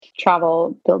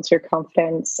travel builds your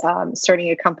confidence. Starting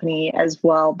a company as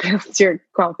well builds your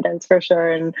confidence for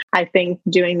sure. And I think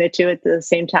doing the two at the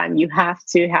same time, you have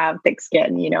to have thick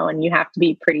skin, and you have to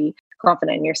be pretty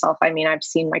confident in yourself. I mean, I've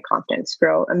seen my confidence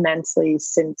grow immensely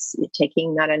since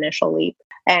taking that initial leap.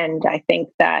 And I think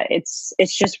that it's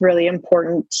just really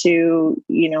important to,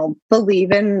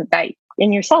 believe in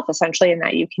yourself essentially, and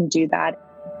that you can do that.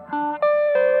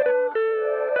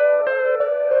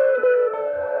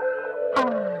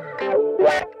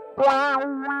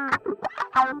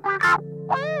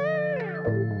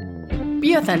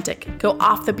 Be authentic, go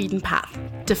off the beaten path.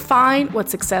 Define what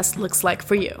success looks like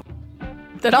for you.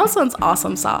 That all sounds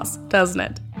awesome sauce, doesn't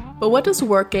it? But what does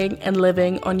working and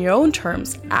living on your own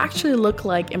terms actually look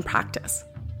like in practice?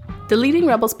 The Leading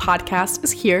Rebels podcast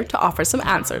is here to offer some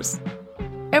answers.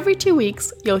 Every 2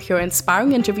 weeks, you'll hear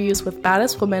inspiring interviews with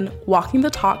badass women walking the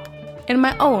talk and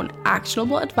my own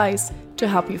actionable advice to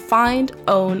help you find,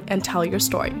 own, and tell your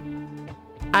story.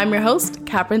 I'm your host,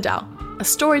 Kat Brindell, a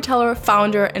storyteller,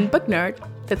 founder, and book nerd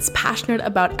that's passionate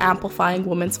about amplifying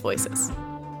women's voices.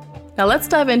 Now let's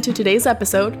dive into today's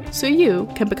episode so you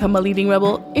can become a leading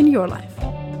rebel in your life.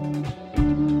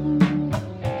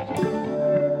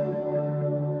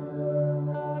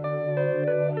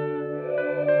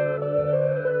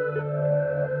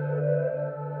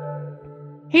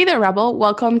 Hey there, Rebel.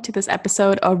 Welcome to this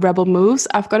episode of Rebel Moves.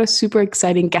 I've got a super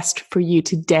exciting guest for you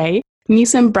today.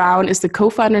 Meeson Brown is the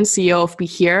co-founder and CEO of Be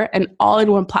Here, an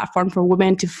all-in-one platform for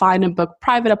women to find and book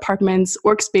private apartments,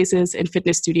 workspaces, and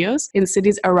fitness studios in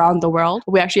cities around the world.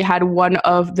 We actually had one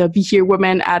of the Be Here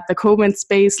women at the Coleman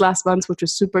Space last month, which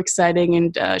was super exciting,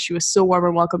 and she was so warm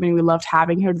and welcoming. We loved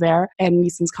having her there, and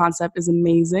Meeson's concept is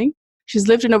amazing. She's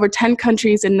lived in over 10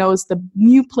 countries and knows the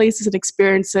new places and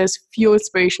experiences fuel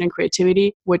inspiration and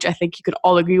creativity, which I think you could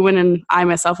all agree with. And I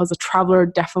myself as a traveler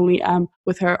definitely am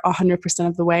with her 100%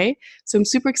 of the way. So I'm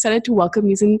super excited to welcome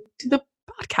Meeson to the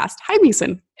podcast. Hi,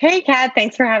 Meeson. Hey, Kat.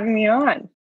 Thanks for having me on.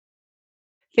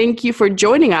 Thank you for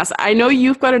joining us. I know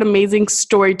you've got an amazing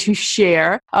story to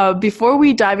share. Before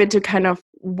we dive into kind of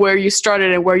where you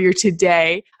started and where you're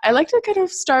today, I like to kind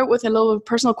of start with a little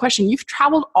personal question. You've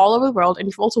traveled all over the world and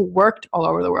you've also worked all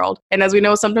over the world. And as we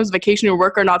know, sometimes vacation and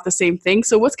work are not the same thing.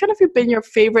 So what's kind of been your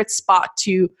favorite spot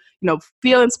to,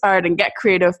 feel inspired and get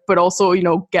creative, but also,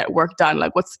 get work done?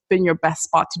 Like what's been your best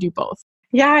spot to do both?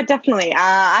 Yeah, definitely.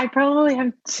 I probably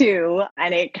have two,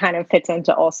 and it kind of fits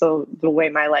into also the way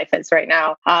my life is right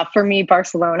now. For me,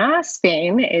 Barcelona,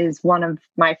 Spain is one of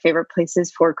my favorite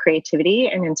places for creativity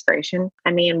and inspiration.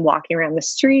 I mean, walking around the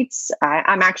streets,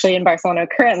 I'm actually in Barcelona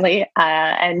currently.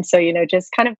 And so,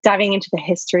 just kind of diving into the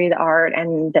history, the art,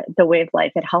 and the way of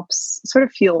life, it helps sort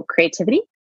of fuel creativity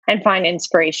and find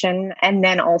inspiration. And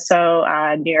then also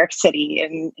New York City.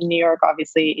 And New York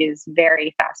obviously is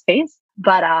very fast-paced.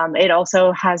 But it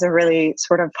also has a really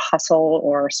sort of hustle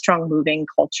or strong moving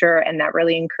culture. And that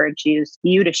really encourages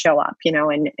you to show up,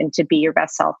 and to be your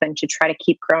best self and to try to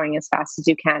keep growing as fast as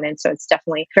you can. And so it's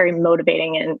definitely very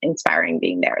motivating and inspiring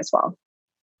being there as well.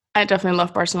 I definitely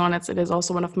love Barcelona. It is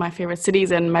also one of my favorite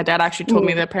cities. And my dad actually told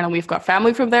me that apparently we've got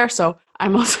family from there. So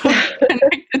I'm also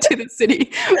connected to the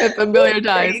city with familiar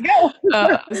ties. There you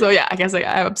go. So yeah, I guess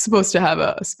I'm supposed to have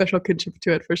a special kinship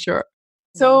to it for sure.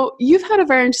 So you've had a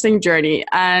very interesting journey,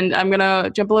 and I'm going to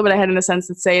jump a little bit ahead in the sense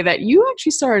to say that you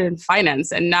actually started in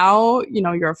finance, and now,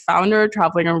 you're a founder,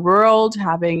 traveling around the world,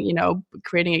 having,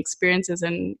 creating experiences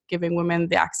and giving women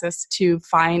the access to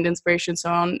find inspiration so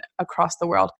on across the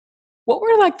world. What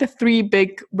were like the 3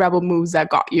 big rebel moves that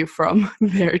got you from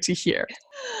there to here?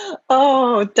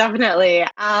 Oh, definitely.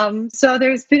 So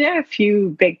there's been a few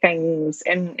big things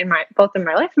in my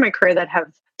life and my career that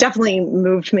have definitely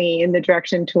moved me in the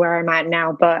direction to where I'm at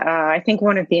now. But I think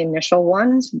one of the initial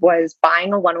ones was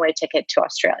buying a one-way ticket to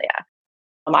Australia.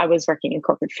 I was working in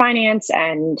corporate finance,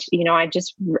 and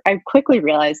I quickly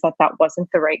realized that wasn't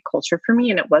the right culture for me,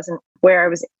 and it wasn't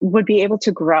where I would be able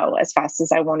to grow as fast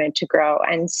as I wanted to grow.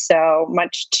 And so,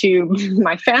 much to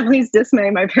my family's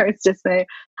dismay, my parents' dismay,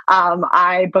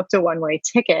 I booked a one-way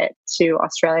ticket to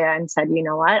Australia and said, you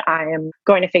know what, I am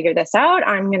going to figure this out.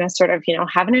 I'm going to sort of,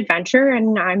 have an adventure,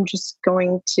 and I'm just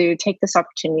going to take this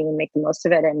opportunity and make the most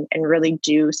of it and really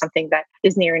do something that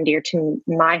is near and dear to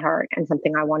my heart and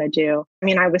something I want to do. I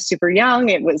mean, I was super young.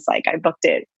 It was like I booked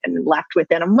it and left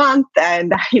within a month,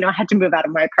 and, I had to move out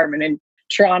of my apartment in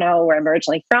Toronto, where I'm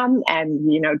originally from, and,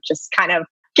 just kind of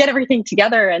get everything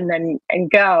together and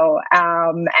go.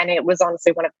 And it was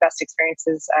honestly one of the best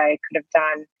experiences I could have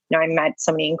done. I met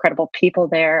so many incredible people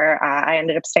there. I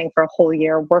ended up staying for a whole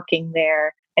year working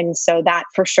there. And so that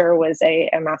for sure was a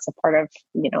massive part of,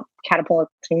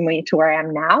 catapulting me to where I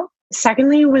am now.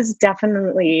 Secondly, was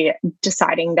definitely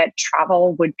deciding that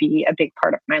travel would be a big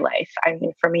part of my life. I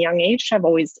mean, from a young age, I've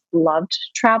always loved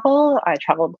travel. I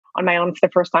traveled on my own for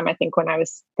the first time, I think, when I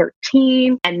was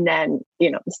 13, and then,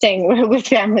 staying with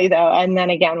family though. And then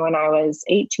again, when I was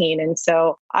 18. And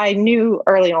so I knew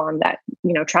early on that,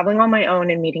 traveling on my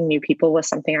own and meeting new people was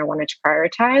something I wanted to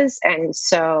prioritize. And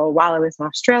so while I was in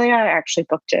Australia, I actually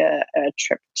booked a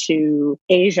trip to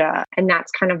Asia. And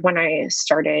that's kind of when I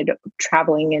started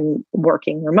traveling and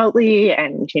working remotely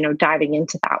and, diving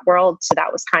into that world. So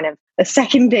that was kind of the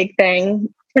second big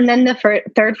thing. And then the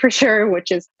third for sure, which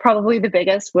is probably the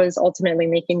biggest, was ultimately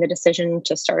making the decision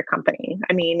to start a company.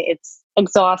 I mean, it's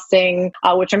exhausting,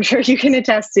 which I'm sure you can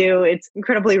attest to. It's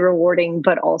incredibly rewarding,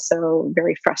 but also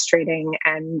very frustrating.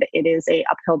 And it is a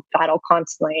uphill battle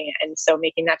constantly. And so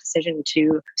making that decision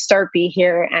to start Be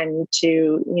Here and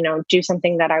to, do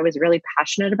something that I was really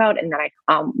passionate about and that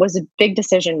I was a big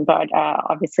decision, but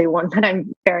obviously one that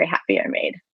I'm very happy I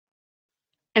made.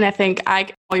 And I think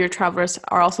all your travelers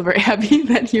are also very happy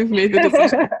that you've made the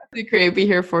decision to create Be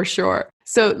Here for sure.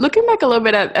 So looking back a little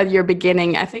bit at your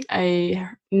beginning, I think I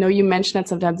know you mentioned that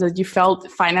sometimes that you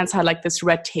felt finance had like this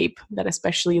red tape that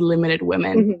especially limited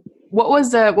women. Mm-hmm. What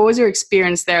was your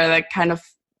experience there that kind of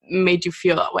made you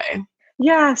feel that way?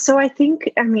 Yeah, so I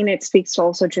think, it speaks to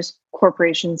also just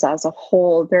corporations as a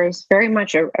whole. There's very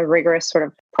much a rigorous sort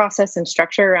of process and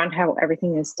structure around how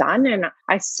everything is done. And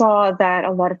I saw that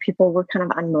a lot of people were kind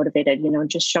of unmotivated,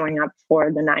 just showing up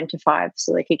for the 9 to 5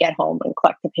 so they could get home and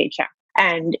collect the paycheck.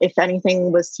 And if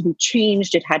anything was to be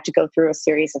changed, it had to go through a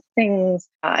series of things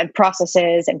and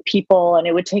processes and people, and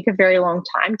it would take a very long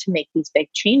time to make these big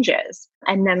changes.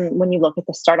 And then when you look at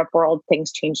the startup world,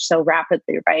 things change so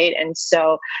rapidly, right? And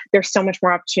so there's so much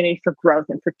more opportunity for growth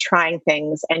and for trying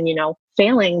things and,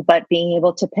 failing, but being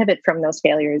able to pivot from those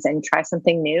failures and try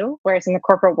something new. Whereas in the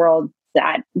corporate world,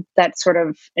 that sort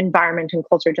of environment and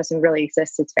culture doesn't really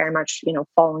exist. It's very much,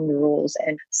 following the rules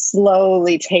and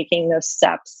slowly taking those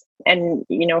steps. And,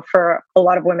 for a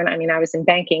lot of women, I was in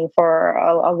banking. For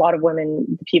a lot of women,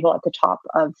 the people at the top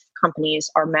of companies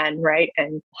are men, right?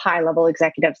 And high level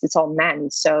executives, it's all men.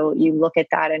 So you look at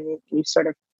that and you sort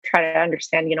of try to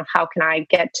understand, how can I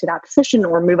get to that position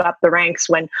or move up the ranks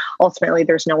when ultimately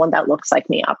there's no one that looks like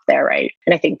me up there, right?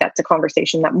 And I think that's a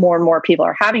conversation that more and more people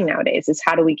are having nowadays is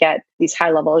how do we get these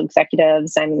high level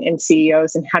executives and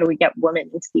CEOs and how do we get women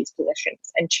into these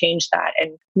positions and change that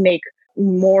and make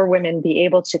more women be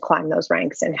able to climb those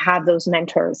ranks and have those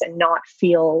mentors and not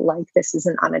feel like this is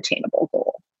an unattainable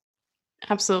goal.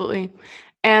 Absolutely.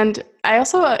 And I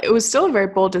also, it was still a very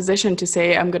bold decision to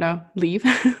say, I'm going to leave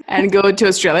and go to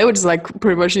Australia, which is like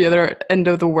pretty much the other end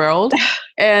of the world.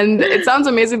 And it sounds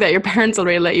amazing that your parents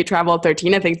already let you travel at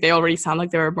 13. I think they already sound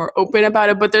like they were more open about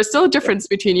it, but there's still a difference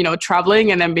between,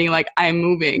 traveling and then being like, I'm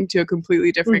moving to a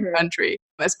completely different country,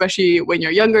 especially when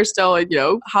you're younger still.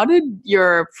 How did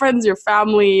your friends, your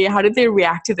family, how did they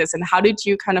react to this? And how did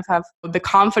you kind of have the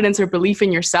confidence or belief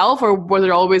in yourself? Or was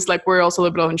it always like, we're also a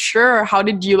little bit unsure? How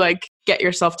did you get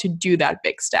yourself to do that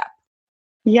big step?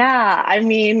 Yeah,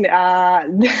 they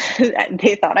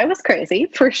thought I was crazy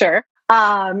for sure.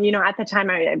 At the time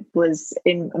I was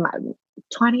in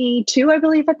 22, I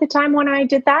believe, at the time when I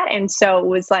did that. And so it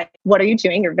was like, what are you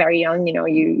doing? You're very young.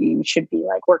 You should be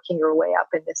like working your way up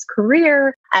in this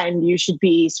career and you should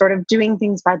be sort of doing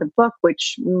things by the book,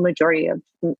 which majority of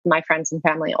my friends and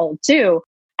family all do.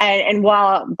 And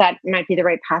while that might be the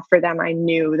right path for them, I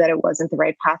knew that it wasn't the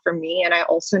right path for me. And I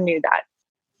also knew that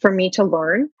for me to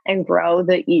learn and grow,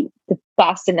 the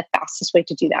best and the fastest way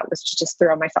to do that was to just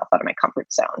throw myself out of my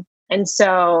comfort zone. And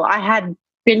so I had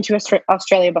been to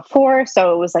Australia before,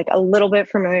 so it was like a little bit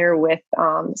familiar with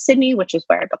Sydney, which is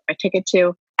where I booked my ticket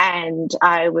to. And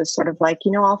I was sort of like,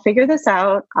 I'll figure this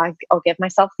out. I'll give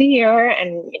myself the year.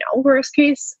 And, worst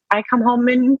case, I come home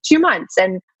in 2 months.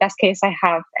 And best case, I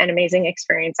have an amazing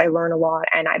experience. I learn a lot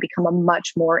and I become a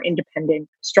much more independent,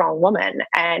 strong woman.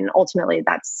 And ultimately,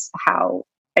 that's how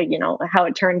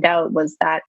it turned out was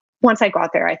that once I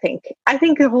got there, I think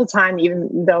the whole time,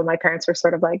 even though my parents were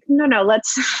sort of like, no,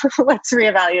 let's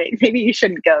reevaluate. Maybe you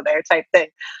shouldn't go there type thing.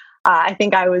 I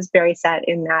think I was very set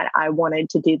in that I wanted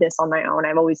to do this on my own.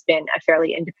 I've always been a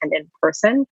fairly independent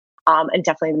person, and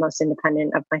definitely the most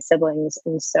independent of my siblings.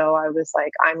 And so I was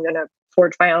like, I'm going to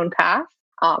forge my own path,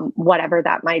 whatever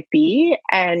that might be.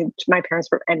 And my parents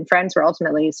and friends were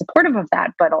ultimately supportive of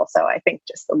that, but also I think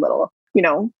just a little,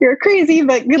 you're crazy,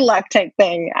 but good luck type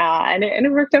thing. And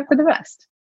it worked out for the best.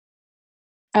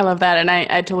 I love that. And I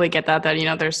totally get that,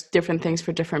 there's different things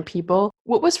for different people.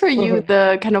 What was for you Mhm.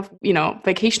 the kind of,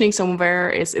 vacationing somewhere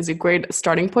is a great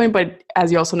starting point. But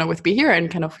as you also know with Be Here and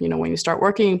kind of, when you start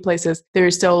working in places,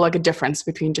 there's still like a difference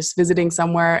between just visiting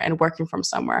somewhere and working from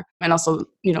somewhere and also,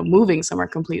 moving somewhere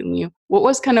completely new. What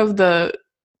was kind of the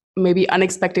maybe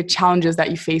unexpected challenges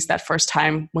that you faced that first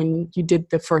time when you did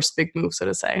the first big move, so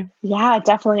to say? Yeah,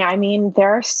 definitely. I mean, there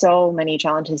are so many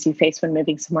challenges you face when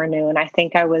moving somewhere new. And I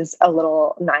think I was a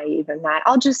little naive in that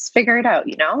I'll just figure it out,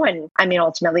 And I mean,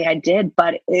 ultimately I did,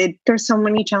 but there's so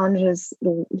many challenges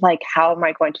like how am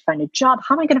I going to find a job?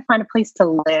 How am I going to find a place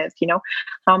to live?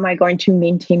 How am I going to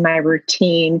maintain my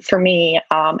routine? For me,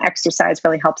 exercise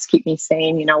really helps keep me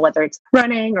sane, whether it's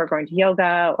running or going to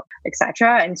yoga,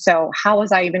 etc. And so how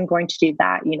was I even going to do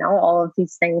that? All of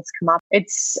these things come up.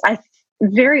 I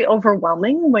very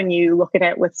overwhelming when you look at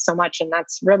it with so much. And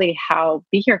that's really how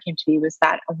Be Here came to be, was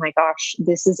that, oh my gosh,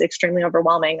 this is extremely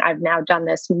overwhelming. I've now done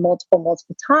this multiple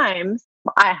times.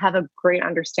 I have a great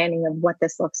understanding of what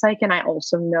this looks like. And I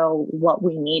also know what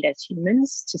we need as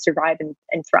humans to survive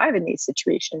and thrive in these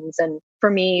situations. And for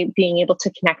me, being able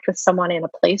to connect with someone in a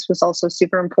place was also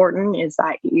super important, is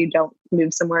that you don't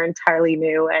move somewhere entirely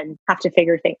new and have to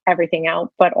figure everything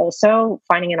out, but also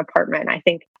finding an apartment. I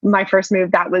think my first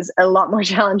move, that was a lot more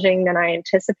challenging than I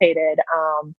anticipated.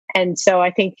 And so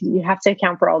I think you have to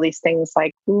account for all these things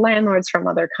like landlords from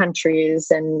other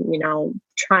countries and,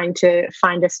 trying to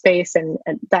find a space and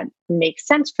that makes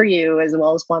sense for you, as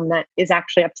well as one that is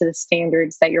actually up to the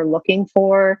standards that you're looking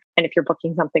for. And if you're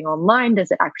booking something online, does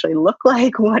it actually look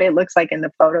like what it looks like in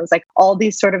the photos? Like all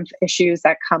these sort of issues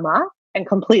that come up and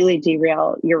completely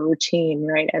derail your routine,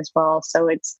 right, as well. So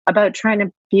it's about trying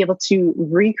to be able to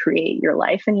recreate your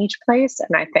life in each place.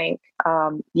 And I think,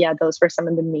 those were some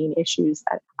of the main issues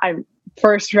that I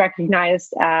first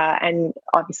recognized, and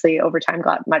obviously over time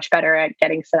got much better at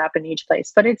getting set up in each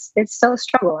place. But it's still a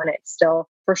struggle, and it still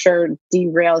for sure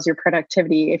derails your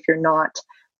productivity if you're not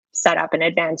set up in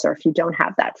advance or if you don't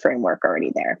have that framework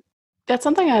already there. That's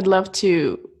something I'd love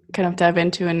to kind of dive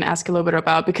into and ask a little bit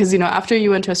about, because, after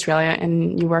you went to Australia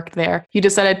and you worked there, you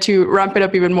decided to ramp it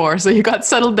up even more. So you got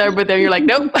settled there, but then you're like,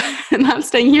 nope, I'm not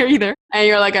staying here either. And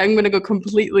you're like, I'm going to go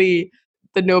completely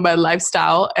the nomad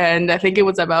lifestyle. And I think it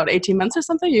was about 18 months or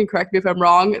something, you can correct me if I'm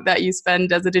wrong, that you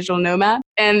spend as a digital nomad.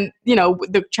 And,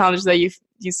 the challenges that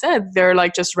you said, they're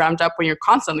like just ramped up when you're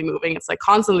constantly moving. It's like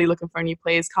constantly looking for a new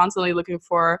place, constantly looking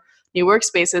for new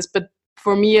workspaces. But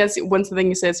for me, as one thing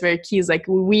you said is very key, is like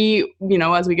we,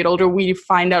 as we get older, we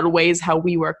find out ways how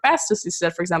we work best. As you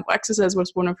said, for example, exercise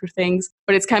was one of your things,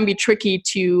 but it's can be tricky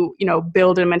to,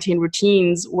 build and maintain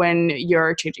routines when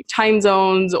you're changing time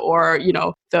zones or,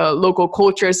 the local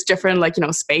culture is different. Like,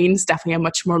 Spain's definitely a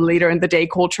much more later in the day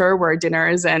culture where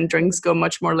dinners and drinks go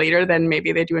much more later than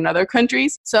maybe they do in other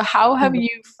countries. So how have you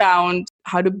found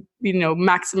how to,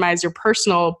 maximize your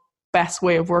personal best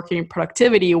way of working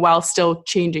productivity while still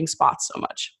changing spots so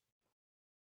much?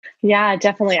 Yeah,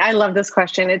 definitely. I love this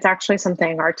question. It's actually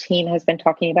something our team has been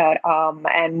talking about.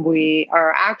 And we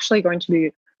are actually going to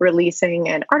be releasing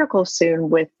an article soon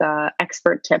with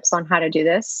expert tips on how to do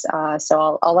this.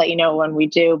 So I'll let you know when we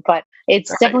do. But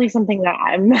it's definitely something that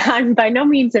I'm by no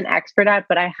means an expert at,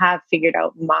 but I have figured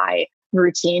out my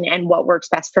routine and what works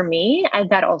best for me. And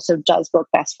that also does work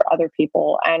best for other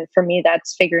people. And for me,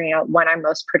 that's figuring out when I'm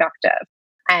most productive.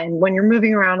 And when you're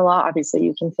moving around a lot, obviously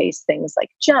you can face things like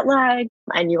jet lag,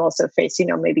 and you also face,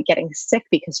 maybe getting sick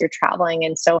because you're traveling.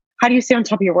 And so how do you stay on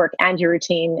top of your work and your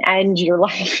routine and your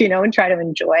life, and try to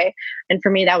enjoy? And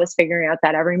for me, that was figuring out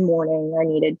that every morning I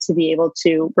needed to be able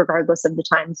to, regardless of the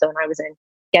time zone I was in,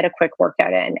 get a quick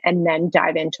workout in and then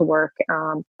dive into work.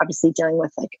 Obviously dealing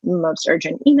with like most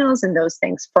urgent emails and those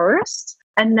things first.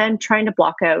 And then trying to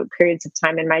block out periods of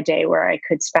time in my day where I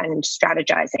could spend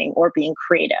strategizing or being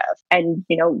creative and,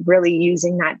 really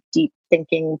using that deep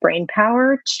thinking brain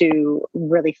power to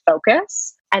really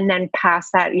focus. And then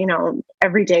past that,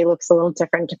 every day looks a little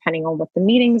different depending on what the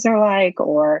meetings are like,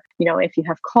 or, if you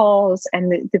have calls.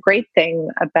 And the great thing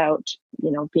about,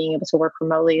 being able to work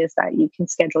remotely is that you can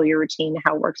schedule your routine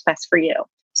how it works best for you.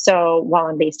 So while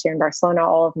I'm based here in Barcelona,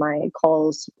 all of my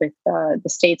calls with the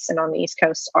States and on the East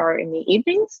Coast are in the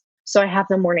evenings. So I have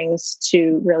the mornings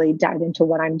to really dive into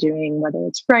what I'm doing, whether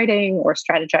it's writing or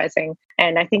strategizing.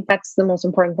 And I think that's the most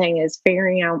important thing, is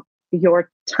figuring out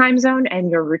your time zone and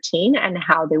your routine and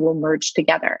how they will merge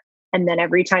together. And then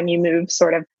every time you move,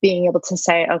 sort of being able to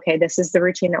say, okay, this is the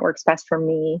routine that works best for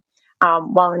me.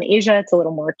 While in Asia, it's a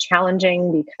little more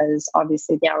challenging because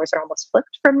obviously the hours are almost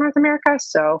flipped from North America.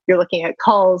 So you're looking at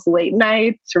calls late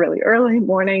nights, really early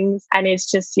mornings. And it's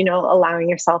just, allowing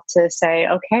yourself to say,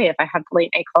 okay, if I have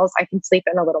late night calls, I can sleep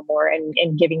in a little more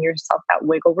and giving yourself that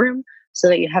wiggle room so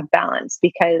that you have balance.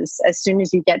 Because as soon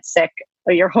as you get sick,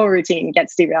 your whole routine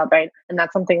gets derailed, right? And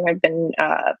that's something I've been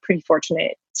pretty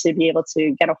fortunate to be able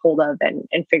to get a hold of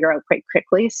and figure out quite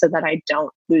quickly so that I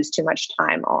don't lose too much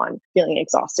time on feeling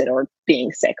exhausted or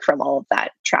being sick from all of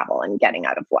that travel and getting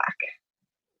out of whack.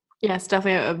 Yes,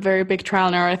 definitely a very big trial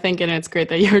and error, I think. And it's great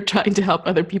that you're trying to help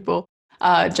other people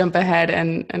jump ahead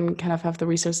and kind of have the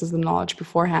resources and knowledge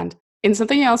beforehand. And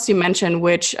something else you mentioned,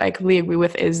 which I completely agree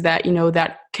with, is that,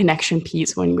 that connection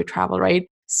piece when you travel, right?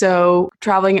 So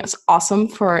traveling is awesome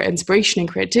for inspiration and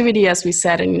creativity, as we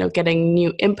said, and, getting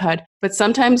new input. But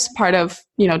sometimes part of,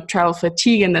 travel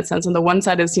fatigue in that sense, on the one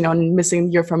side is,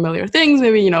 missing your familiar things.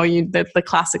 Maybe, the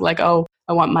classic, like, oh,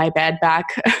 I want my bed back.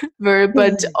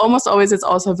 But almost always it's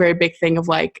also a very big thing of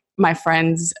like my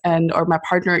friends or my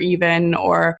partner even,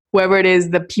 or whoever it is,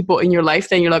 the people in your life,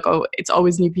 then you're like, oh, it's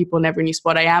always new people in every new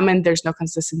spot I am, and there's no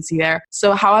consistency there.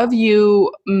 So how have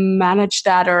you managed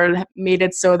that or made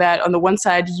it so that on the one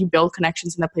side you build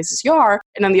connections in the places you are,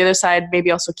 and on the other side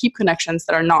maybe also keep connections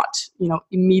that are not,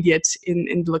 immediate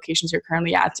in the locations you're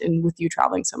currently at and with you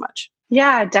traveling so much?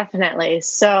 Yeah, definitely.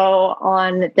 So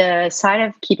on the side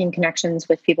of keeping connections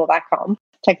with people back home,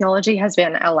 technology has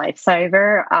been a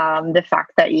lifesaver. The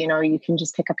fact that, you can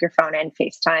just pick up your phone and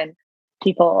FaceTime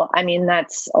people. I mean,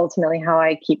 that's ultimately how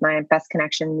I keep my best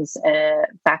connections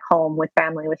back home with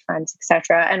family, with friends,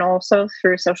 etc. And also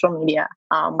through social media.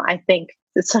 I think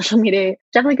the social media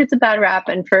definitely gets a bad rap,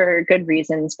 and for good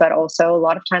reasons, but also a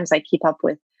lot of times I keep up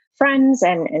with friends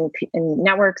and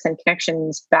networks and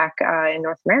connections back in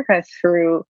North America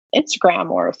through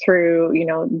Instagram or through,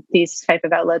 these type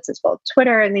of outlets as well,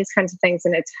 Twitter and these kinds of things.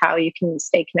 And it's how you can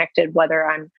stay connected, whether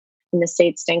I'm in the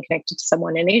States staying connected to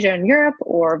someone in Asia and Europe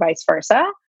or vice versa.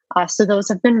 So those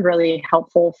have been really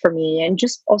helpful for me, and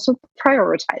just also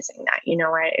prioritizing that.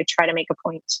 I try to make a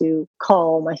point to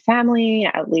call my family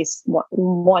at least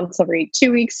once every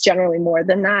 2 weeks, generally more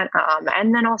than that.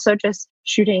 And then also just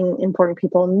shooting important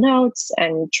people notes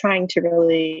and trying to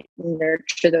really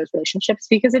nurture those relationships,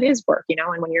 because it is work,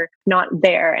 and when you're not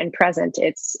there and present,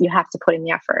 you have to put in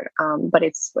the effort. But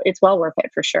it's well worth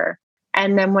it for sure.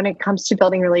 And then when it comes to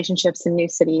building relationships in new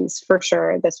cities, for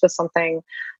sure, this was something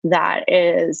that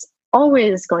is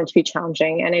always going to be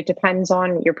challenging. And it depends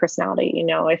on your personality.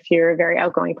 If you're a very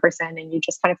outgoing person and you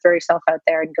just kind of throw yourself out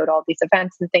there and go to all these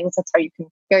events and things, that's how you can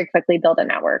very quickly build a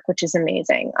network, which is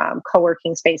amazing.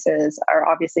 Co-working spaces are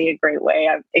obviously a great way.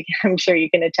 I'm sure you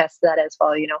can attest to that as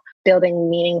well. Building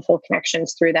meaningful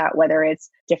connections through that, whether it's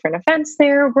different events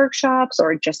there, workshops,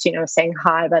 or just, saying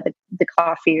hi by the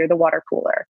coffee or the water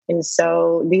cooler. And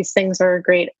so these things are a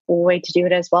great way to do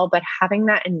it as well. But having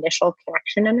that initial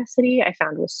connection in a city, I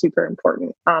found was super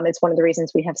important. It's one of the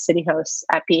reasons we have city hosts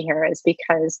at Be Here, is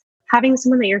because having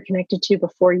someone that you're connected to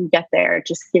before you get there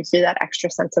just gives you that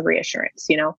extra sense of reassurance.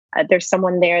 There's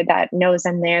someone there that knows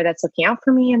I'm there, that's looking out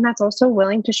for me, and that's also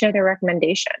willing to share their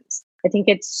recommendations. I think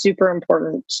it's super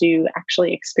important to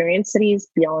actually experience cities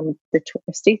beyond the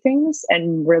touristy things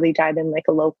and really dive in like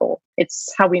a local.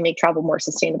 It's how we make travel more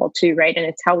sustainable too, right? And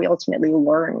it's how we ultimately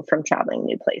learn from traveling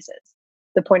new places.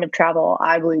 The point of travel,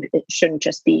 I believe, it shouldn't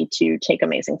just be to take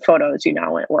amazing photos,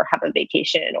 or have a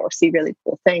vacation or see really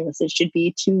cool things. It should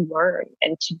be to learn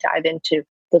and to dive into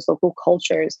those local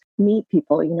cultures, meet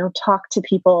people, talk to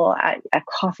people at a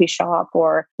coffee shop,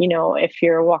 or, if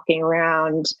you're walking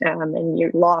around and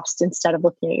you're lost, instead of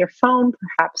looking at your phone,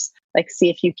 perhaps like see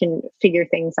if you can figure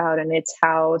things out. And it's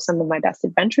how some of my best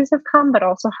adventures have come, but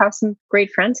also how some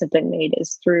great friends have been made,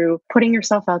 is through putting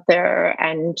yourself out there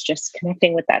and just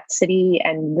connecting with that city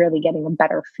and really getting a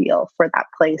better feel for that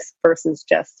place versus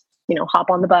just, hop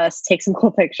on the bus, take some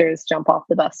cool pictures, jump off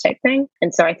the bus type thing.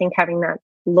 And so I think having that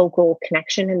local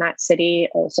connection in that city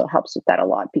also helps with that a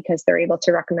lot, because they're able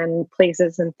to recommend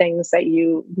places and things that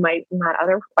you might not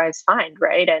otherwise find,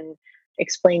 right? And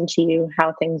explain to you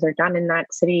how things are done in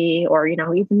that city, or,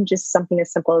 even just something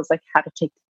as simple as like how to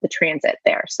take the transit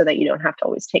there so that you don't have to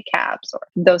always take cabs or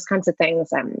those kinds of things.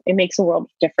 It makes a world of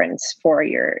difference for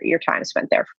your time spent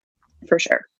there, for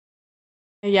sure.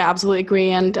 Yeah, absolutely agree.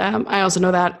 And I also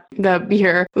know that the Be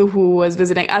Here who was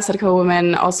visiting us at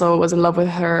Co-Women also was in love with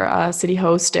her city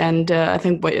host. And I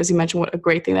think, as you mentioned, what a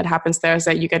great thing that happens there is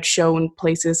that you get shown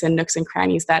places and nooks and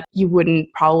crannies that you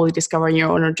wouldn't probably discover on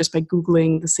your own, or just by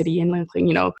Googling the city and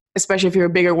linking, especially if you're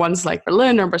bigger ones like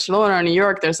Berlin or Barcelona or New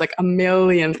York, there's like a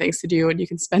million things to do, and you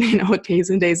can spend,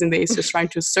 days and days and days just trying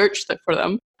to search for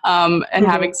them. and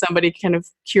having somebody kind of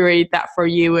curate that for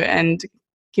you and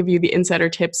give you the insider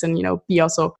tips and, be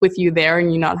also with you there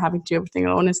and you not having to do everything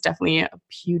alone is definitely a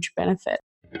huge benefit.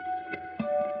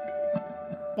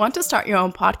 Want to start your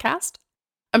own podcast?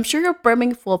 I'm sure you're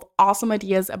brimming full of awesome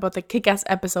ideas about the kick-ass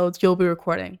episodes you'll be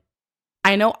recording.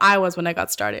 I know I was when I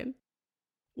got started.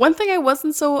 One thing I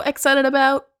wasn't so excited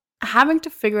about, having to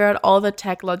figure out all the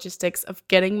tech logistics of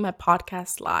getting my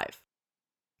podcast live.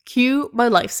 Cue my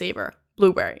lifesaver,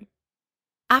 Blueberry.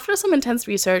 After some intense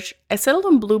research, I settled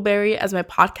on Blueberry as my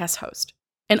podcast host.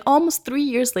 And almost 3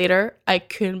 years later, I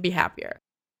couldn't be happier.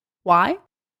 Why?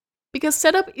 Because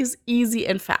setup is easy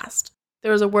and fast.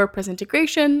 There is a WordPress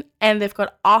integration, and they've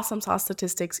got awesome SaaS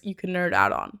statistics you can nerd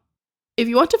out on. If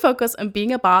you want to focus on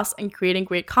being a boss and creating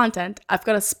great content, I've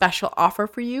got a special offer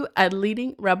for you at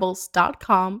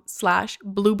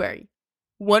leadingrebels.com/blueberry.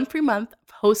 1 free month of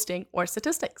hosting or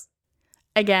statistics.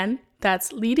 Again,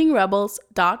 that's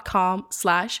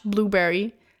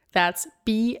leadingrebels.com/blueberry. That's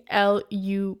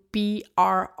BLUBRRY.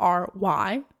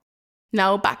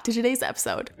 Now back to today's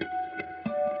episode.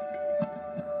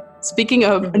 Speaking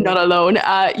of not alone,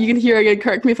 you can hear again,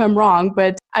 correct me if I'm wrong,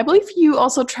 but I believe you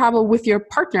also travel with your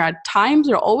partner at times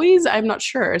or always. I'm not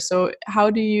sure. So how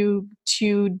do you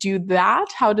two do that?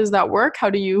 How does that work?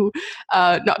 How do you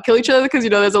not kill each other? Because,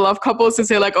 there's a lot of couples who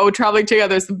say like, oh, traveling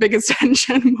together is the biggest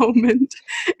tension moment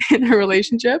in a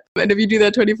relationship. And if you do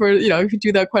that if you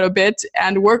do that quite a bit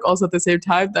and work also at the same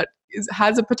time, that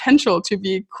has a potential to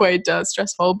be quite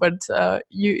stressful. But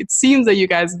it seems that you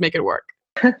guys make it work.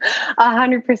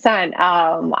 100%.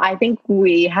 I think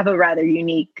we have a rather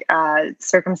unique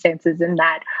circumstances in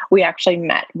that we actually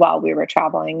met while we were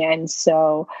traveling. And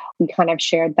so we kind of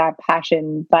shared that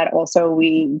passion, but also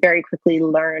we very quickly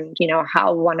learned,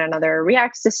 how one another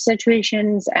reacts to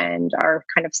situations and our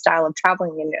kind of style of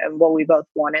traveling and what we both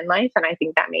want in life. And I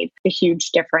think that made a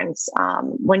huge difference.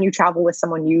 When you travel with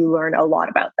someone, you learn a lot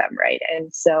about them, right?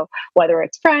 And so whether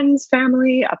it's friends,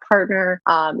 family, a partner,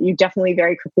 you definitely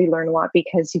very quickly learn a lot because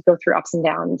you go through ups and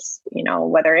downs,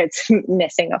 whether it's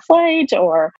missing a flight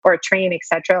or a train,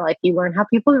 etc. Like you learn how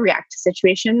people react to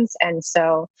situations. And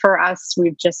so for us,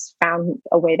 we've just found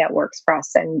a way that works for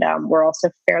us. And we're also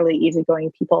fairly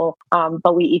easygoing people,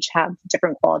 but we each have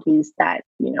different qualities that,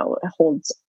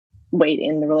 holds weight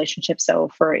in the relationship. So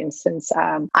for instance,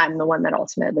 I'm the one that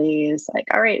ultimately is like,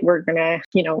 all right, we're going to,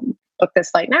 book this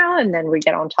flight now. And then we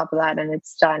get on top of that and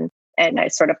it's done. And I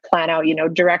sort of plan out,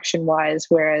 direction wise,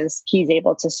 whereas he's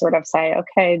able to sort of say,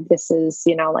 okay, this is,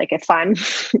 like if I'm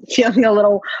feeling a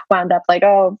little wound up, like,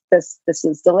 oh, this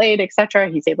is delayed, etc.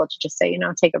 He's able to just say,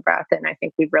 take a breath. And I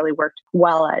think we've really worked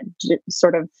well at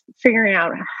sort of figuring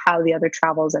out how the other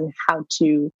travels and how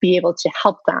to be able to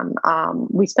help them.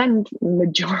 We spend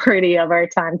majority of our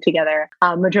time together,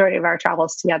 majority of our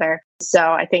travels together.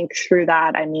 So I think through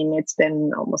that, it's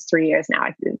been almost 3 years now.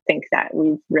 I think that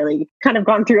we've really kind of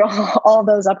gone through all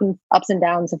those ups and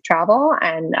downs of travel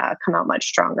and come out much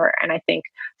stronger. And I think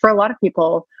for a lot of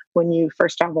people, when you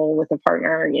first travel with a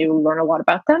partner, you learn a lot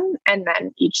about them. And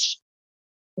then each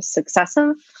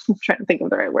successive, I'm trying to think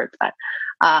of the right word for that,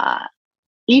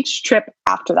 each trip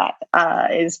after that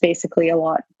is basically a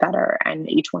lot better, and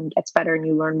each one gets better and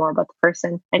you learn more about the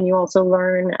person. And you also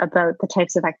learn about the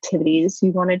types of activities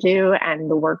you want to do and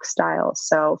the work style.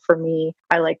 So for me,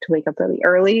 I like to wake up really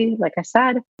early, like I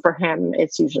said. For him,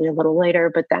 it's usually a little later,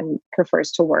 but then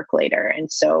prefers to work later. And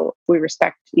so we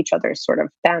respect each other's sort of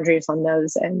boundaries on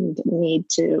those and need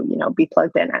to, be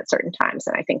plugged in at certain times.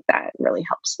 And I think that really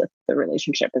helps with the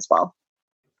relationship as well.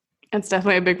 It's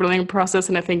definitely a big learning process.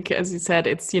 And I think, as you said,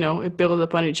 it's, it builds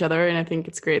upon each other. And I think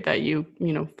it's great that you,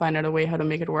 find out a way how to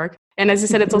make it work. And as you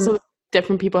said, it's also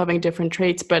different people having different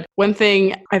traits. But one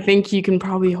thing I think you can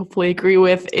probably hopefully agree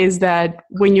with is that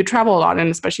when you travel a lot, and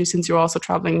especially since you're also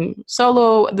traveling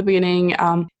solo at the beginning,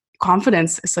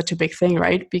 confidence is such a big thing,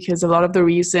 right? Because a lot of the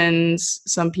reasons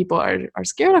some people are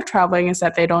scared of traveling is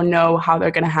that they don't know how they're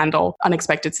going to handle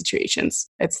unexpected situations.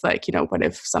 It's like, what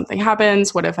if something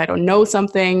happens? What if I don't know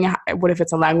something? What if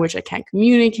it's a language I can't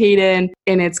communicate in?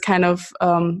 And it's kind of,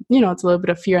 it's a little bit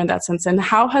of fear in that sense. And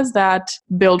how has that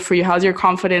built for you? How's your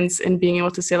confidence in being able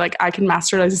to say, like, I can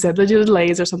master, as you said, the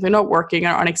delays or something not working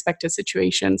or unexpected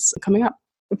situations coming up?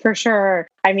 For sure.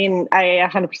 I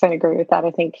 100% agree with that.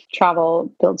 I think travel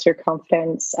builds your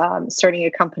confidence. Starting a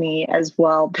company as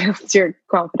well builds your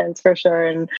confidence for sure.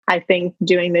 And I think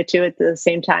doing the two at the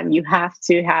same time, you have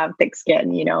to have thick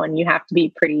skin, and you have to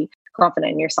be pretty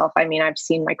confident in yourself. I've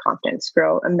seen my confidence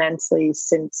grow immensely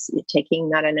since taking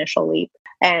that initial leap.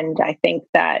 And I think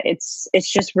that it's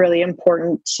just really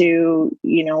important to,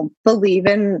 believe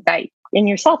in that in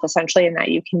yourself essentially, and that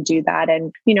you can do that.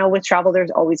 And, with travel,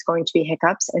 there's always going to be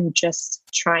hiccups, and just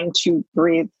trying to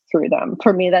breathe through them.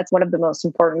 For me, that's one of the most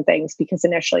important things, because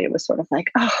initially it was sort of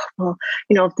like, oh, well,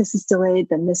 if this is delayed,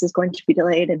 then this is going to be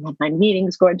delayed, and then my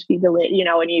meeting's going to be delayed,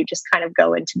 and you just kind of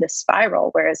go into this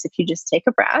spiral. Whereas if you just take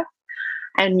a breath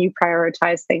and you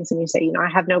prioritize things and you say, I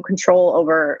have no control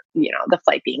over, the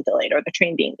flight being delayed or the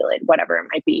train being delayed, whatever it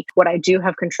might be. What I do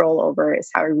have control over is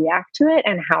how I react to it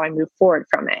and how I move forward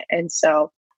from it. And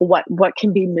so what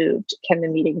can be moved? Can the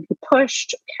meeting be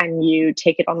pushed? Can you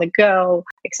take it on the go,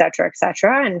 et cetera,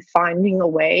 and finding a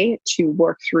way to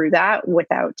work through that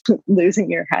without losing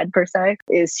your head per se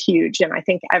is huge. And I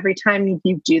think every time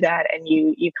you do that and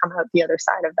you come out the other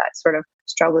side of that sort of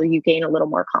struggle, you gain a little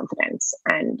more confidence.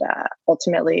 And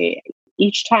ultimately,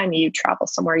 each time you travel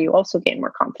somewhere, you also gain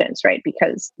more confidence, right?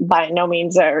 Because by no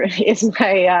means is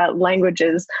my language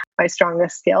is my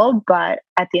strongest skill, but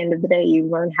at the end of the day, you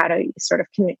learn how to sort of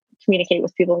communicate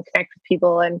with people and connect with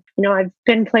people. And, I've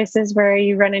been places where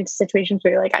you run into situations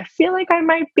where you're like, I feel like I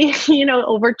might be,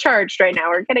 overcharged right now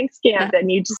or getting scammed.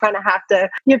 And you just kind of have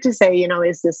to say,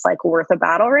 is this like worth a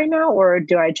battle right now? Or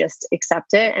do I just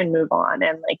accept it and move on?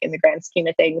 And like in the grand scheme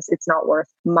of things, it's not worth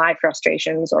my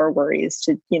frustrations or worries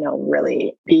to,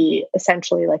 really be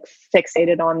essentially like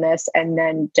fixated on this. And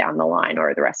then down the line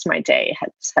or the rest of my day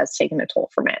has taken a toll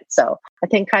from it. So I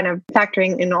think kind of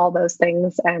factoring in all those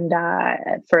things, and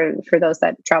for those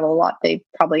that travel a lot, they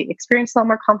probably experience a lot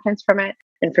more confidence from it.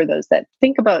 And for those that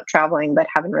think about traveling but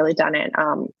haven't really done it,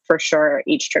 for sure,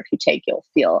 each trip you take, you'll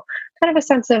feel kind of a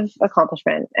sense of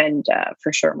accomplishment and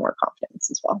for sure more confidence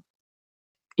as well.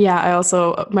 Yeah,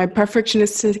 my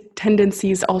perfectionist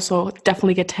tendencies also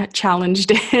definitely get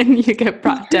challenged, and you get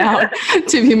brought down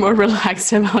to be more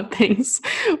relaxed about things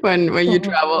when you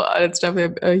travel. It's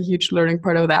definitely a huge learning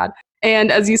part of that.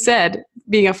 And as you said,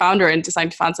 being a founder and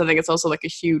deciding to found something, it's also like a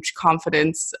huge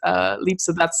confidence leap.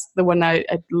 So that's the one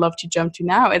I'd love to jump to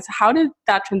now. Is how did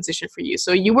that transition for you?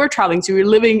 So you were traveling, so you were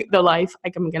living the life,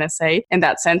 like I'm going to say, in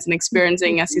that sense, and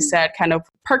experiencing, as you said, kind of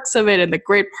perks of it and the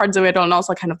great parts of it, and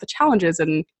also kind of the challenges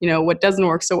and, what doesn't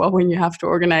work so well when you have to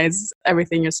organize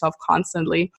everything yourself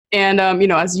constantly. And,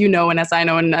 as you know, and as I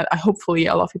know, and hopefully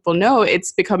a lot of people know,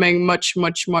 it's becoming much,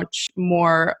 much, much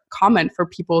more common for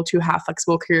people to have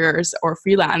flexible careers or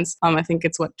freelance. I think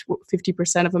it's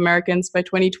 50% of Americans by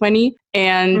 2020.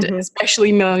 And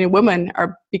especially millennial women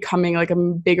are becoming like a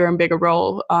bigger and bigger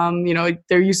role.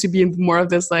 There used to be more of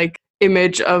this like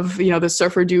image of, the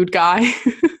surfer dude guy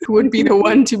who would be the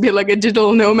one to be like a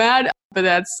digital nomad, but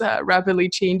that's rapidly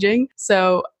changing.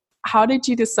 So how did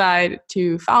you decide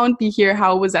to found Be Here?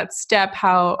 How was that step?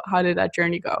 How did that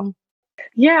journey go?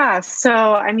 Yeah.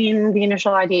 So, I mean, the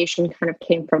initial ideation kind of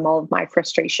came from all of my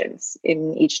frustrations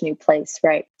in each new place,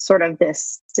 right? Sort of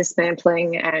this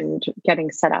dismantling and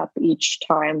getting set up each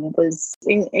time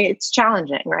it's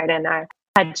challenging, right? And I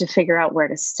had to figure out where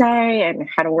to stay and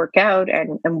how to work out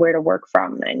and where to work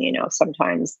from. And,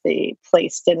 sometimes the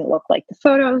place didn't look like the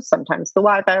photos. Sometimes the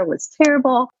Wi-Fi was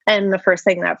terrible. And the first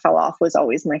thing that fell off was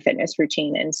always my fitness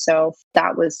routine. And so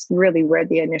that was really where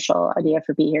the initial idea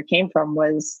for Be Here came from,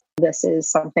 was this is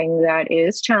something that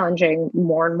is challenging.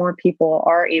 More and more people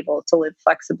are able to live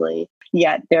flexibly,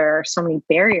 yet there are so many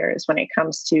barriers when it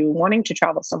comes to wanting to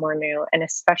travel somewhere new, and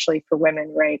especially for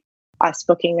women, right? Us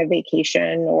booking a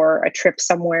vacation or a trip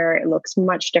somewhere, it looks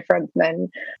much different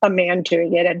than a man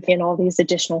doing it. And all these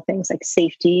additional things like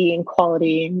safety and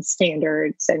quality and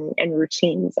standards and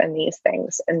routines and these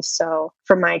things. And so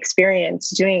from my experience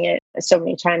doing it so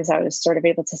many times, I was sort of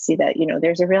able to see that,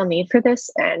 there's a real need for this.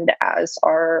 And as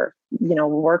our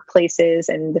workplaces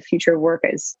and the future of work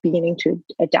is beginning to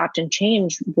adapt and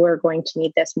change, we're going to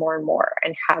need this more and more.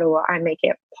 And how do I make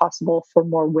it possible for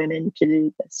more women to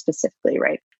do this specifically,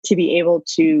 right? To be able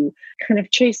to kind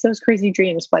of chase those crazy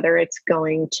dreams, whether it's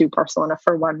going to Barcelona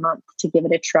for 1 month to give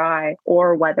it a try,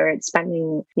 or whether it's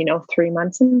spending, 3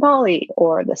 months in Bali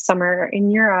or the summer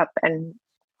in Europe. And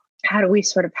how do we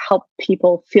sort of help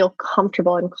people feel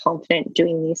comfortable and confident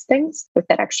doing these things with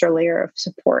that extra layer of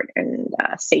support and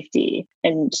safety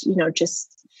and,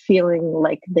 just feeling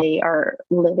like they are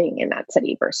living in that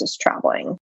city versus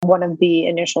traveling. One of the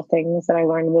initial things that I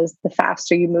learned was the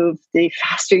faster you move, the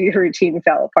faster your routine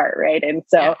fell apart, right? And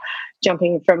so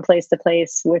jumping from place to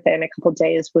place within a couple of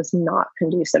days was not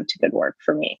conducive to good work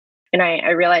for me. And I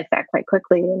realized that quite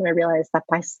quickly. And I realized that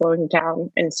by slowing down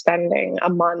and spending a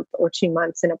month or 2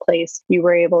 months in a place, you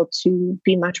were able to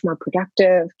be much more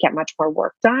productive, get much more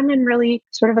work done, and really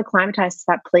sort of acclimatize to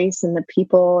that place and the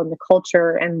people and the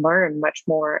culture and learn much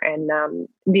more and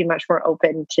be much more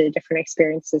open to different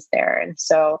experiences there. And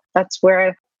so that's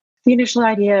where the initial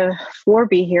idea for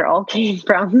Be Here all came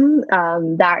from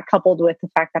that, coupled with the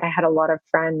fact that I had a lot of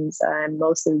friends and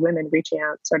mostly women reaching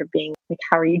out, sort of being like,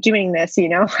 how are you doing this?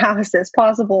 How is this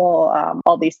possible?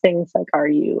 All these things like, are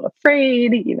you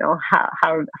afraid?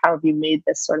 How have you made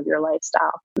this sort of your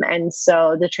lifestyle? And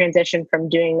so the transition from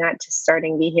doing that to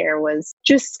starting Be Here was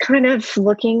just kind of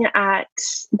looking at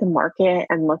the market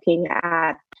and looking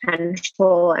at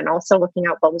potential, and also looking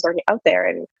at what was already out there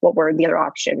and what were the other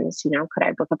options. Could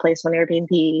I book a place on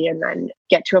Airbnb and then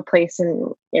get to a place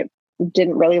and it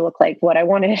didn't really look like what I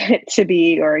wanted it to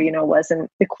be, or wasn't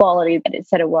the quality that it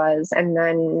said it was? And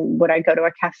then would I go to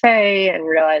a cafe and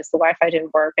realize the Wi-Fi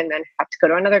didn't work, and then have to go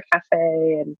to another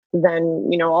cafe? And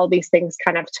then all these things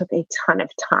kind of took a ton of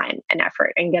time and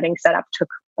effort, and getting set up took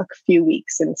a few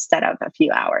weeks instead of a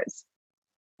few hours.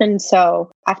 And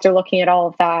so after looking at all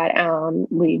of that,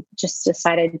 we just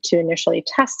decided to initially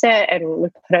test it, and we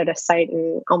put out a site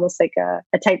in almost like a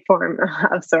type form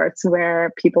of sorts,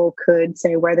 where people could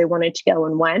say where they wanted to go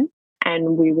and when,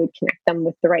 and we would connect them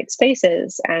with the right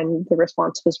spaces. And the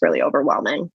response was really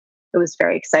overwhelming. It was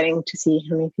very exciting to see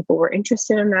how many people were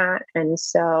interested in that. And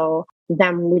so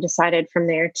then we decided from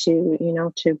there to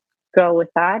go with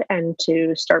that and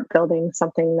to start building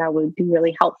something that would be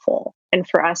really helpful. And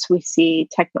for us, we see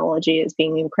technology as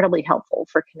being incredibly helpful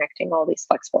for connecting all these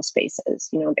flexible spaces.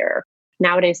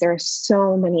 Nowadays, there are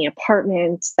so many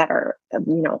apartments that are,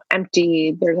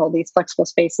 empty. There's all these flexible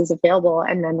spaces available.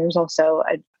 And then there's also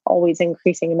an always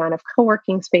increasing amount of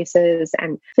co-working spaces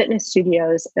and fitness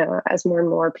studios as more and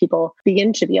more people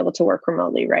begin to be able to work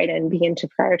remotely, right? And begin to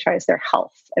prioritize their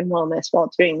health and wellness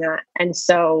while doing that. And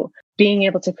so being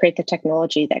able to create the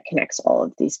technology that connects all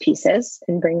of these pieces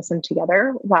and brings them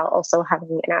together, while also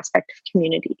having an aspect of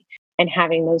community and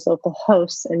having those local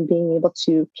hosts, and being able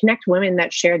to connect women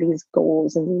that share these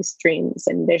goals and these dreams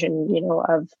and vision,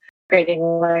 of creating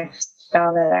a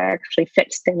lifestyle that actually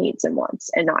fits their needs and wants,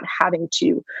 and not having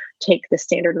to take the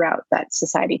standard route that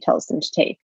society tells them to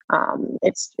take.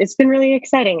 It's been really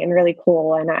exciting and really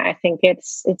cool. And I think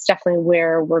it's definitely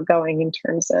where we're going in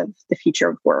terms of the future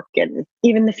of work and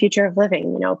even the future of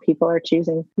living. People are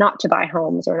choosing not to buy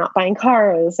homes or not buying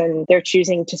cars, and they're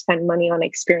choosing to spend money on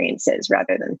experiences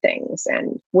rather than things.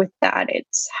 And with that,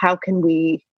 it's how can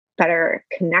we better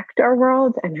connect our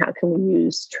world, and how can we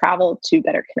use travel to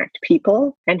better connect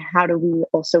people, and how do we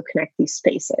also connect these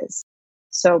spaces?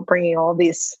 So bringing all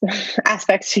these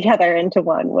aspects together into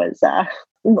one was,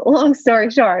 long story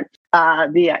short,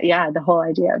 the whole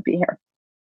idea of Be Here.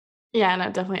 Yeah, no,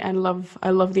 definitely. I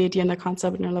love the idea and the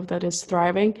concept, and I love that it's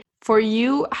thriving. For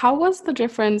you, how was the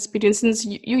difference between, since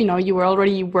you were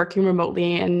already working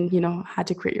remotely and had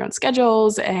to create your own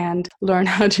schedules and learn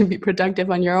how to be productive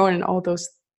on your own and all those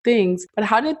things, but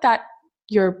how did that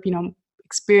your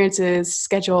experiences,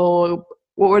 schedule,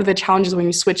 what were the challenges when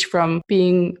you switched from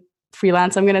being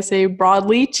freelance, I'm going to say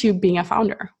broadly, to being a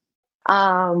founder?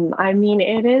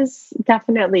 It is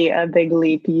definitely a big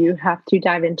leap. You have to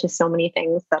dive into so many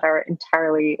things that are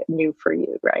entirely new for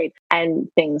you, right? And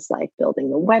things like building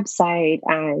the website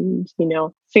and,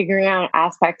 figuring out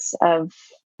aspects of,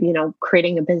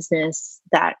 creating a business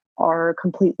that are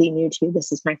completely new to you.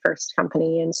 This is my first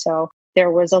company. And so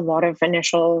there was a lot of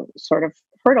initial sort of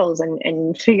hurdles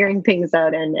and figuring things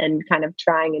out and kind of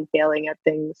trying and failing at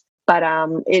things. But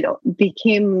it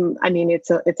became,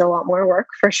 it's a lot more work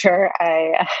for sure.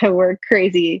 I work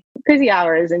crazy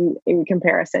hours in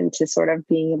comparison to sort of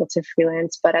being able to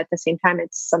freelance. But at the same time,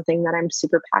 it's something that I'm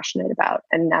super passionate about,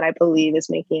 and that I believe is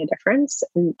making a difference,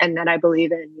 and that I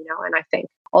believe in, and I think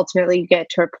ultimately you get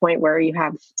to a point where you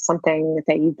have something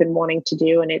that you've been wanting to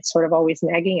do, and it's sort of always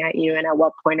nagging at you. And at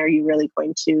what point are you really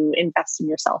going to invest in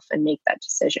yourself and make that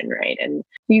decision, right? And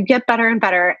you get better and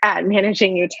better at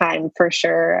managing your time for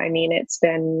sure. It's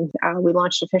been, we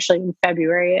launched officially in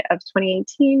February of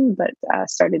 2018, but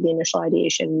started the initial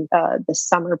ideation the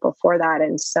summer before that.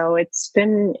 And so it's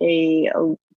been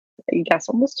I guess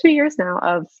almost 2 years now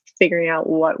of figuring out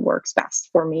what works best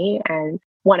for me and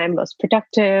when I'm most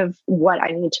productive, what I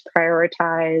need to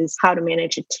prioritize, how to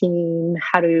manage a team,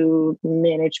 how to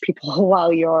manage people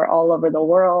while you're all over the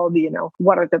world,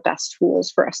 what are the best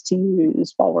tools for us to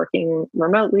use while working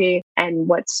remotely, and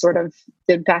what's sort of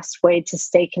the best way to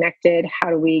stay connected.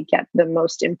 How do we get the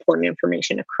most important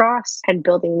information across, and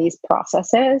building these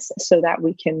processes so that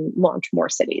we can launch more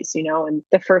cities, and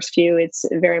the first few, it's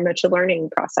very much a learning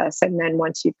process. And then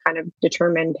once you've kind of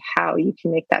determined how you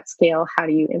can make that scale, how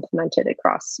do you implement it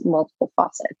across multiple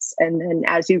faucets? And then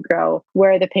as you grow,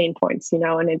 where are the pain points,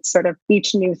 and it's sort of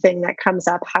each new thing that comes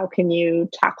up, how can you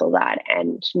tackle that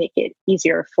and make it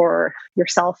easier for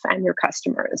yourself and your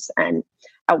customers? And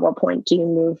at what point do you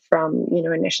move from,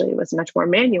 initially it was much more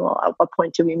manual. At what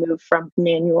point do we move from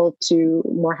manual to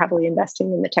more heavily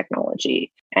investing in the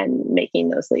technology and making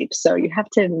those leaps? So you have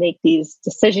to make these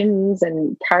decisions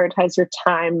and prioritize your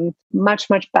time much,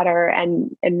 much better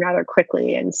and rather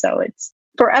quickly. And so it's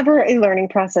forever a learning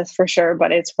process for sure,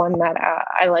 but it's one that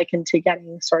I liken to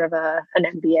getting sort of an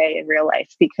MBA in real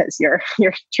life, because you're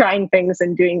trying things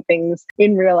and doing things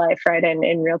in real life, right, and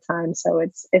in real time. So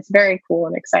it's very cool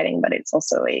and exciting, but it's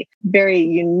also a very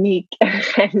unique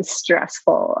and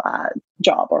stressful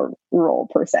job or role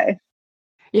per se.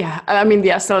 Yeah, I mean,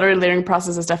 the accelerated learning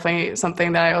process is definitely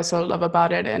something that I also love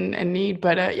about it and need.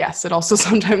 But yes, it also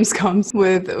sometimes comes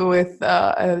with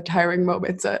tiring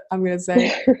moments, I'm going to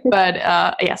say. But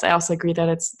yes, I also agree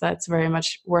that that's very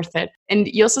much worth it. And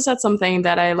you also said something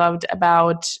that I loved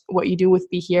about what you do with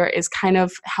Be Here is kind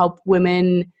of help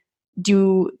women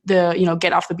do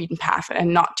get off the beaten path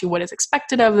and not do what is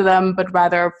expected of them, but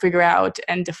rather figure out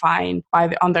and define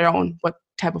on their own what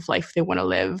type of life they want to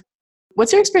live.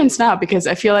 What's your experience now? Because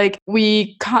I feel like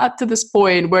we got to this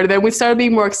point where then we started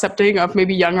being more accepting of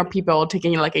maybe younger people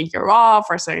taking like a year off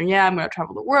or saying, yeah, I'm going to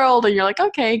travel the world. And you're like,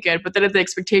 okay, good. But then the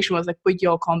expectation was like, but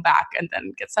you'll come back and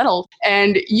then get settled.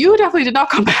 And you definitely did not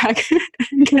come back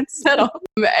and get settled.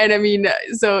 And I mean,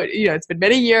 so, it's been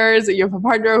many years. You have a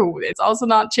partner who it's also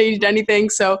not changed anything.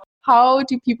 So how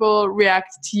do people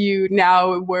react to you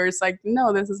now where it's like,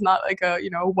 no, this is not like a,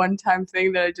 one-time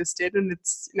thing that I just did and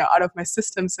it's, out of my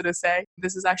system, so to say.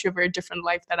 This is actually a very different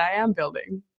life that I am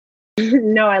building.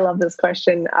 No, I love this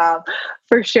question.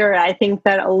 For sure. I think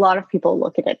that a lot of people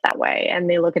look at it that way, and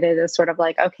they look at it as sort of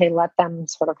like, okay, let them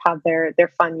sort of have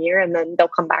their fun year and then they'll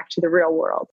come back to the real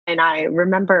world. And I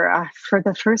remember for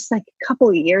the first couple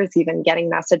of years, even getting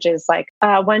messages like,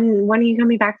 when are you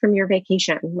coming back from your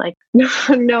vacation? Like,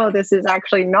 no, this is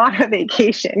actually not a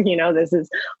vacation. This is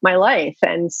my life.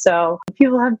 And so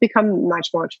people have become much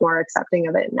more accepting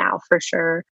of it now, for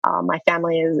sure. My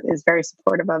family is very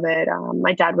supportive of it.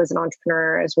 My dad was an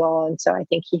entrepreneur as well. And so I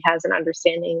think he has an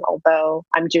understanding, although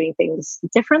I'm doing things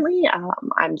differently.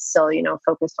 I'm still,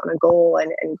 focused on a goal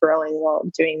and growing while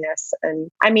doing this. And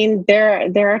I mean,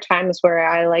 there are times where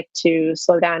I like to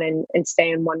slow down and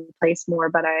stay in one place more,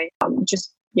 but I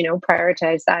just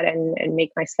prioritize that and make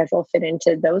my schedule fit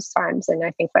into those times. And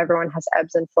I think everyone has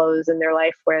ebbs and flows in their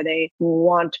life where they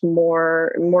want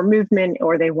more movement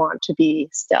or they want to be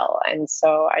still. And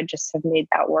so I just have made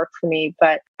that work for me.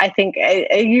 But I think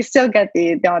you still get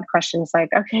the odd questions like,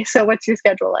 okay, so what's your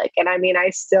schedule like? And I mean,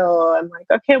 I still am like,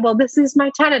 okay, well, this is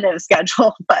my tentative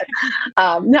schedule, but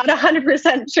not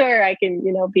 100% sure I can,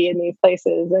 be in these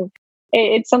places. And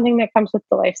it's something that comes with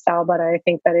the lifestyle, but I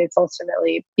think that it's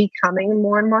ultimately becoming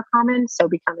more and more common. So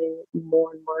becoming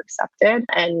more and more accepted.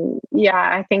 And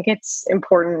yeah, I think it's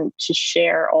important to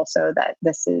share also that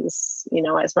this is,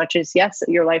 as much as, yes,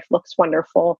 your life looks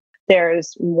wonderful,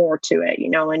 there's more to it,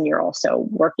 and you're also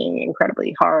working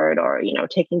incredibly hard or,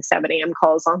 taking 7 a.m.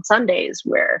 calls on Sundays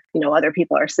where, other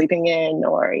people are sleeping in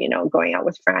or, going out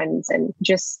with friends, and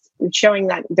just showing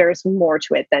that there's more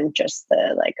to it than just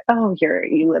the like, oh,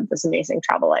 you live this amazing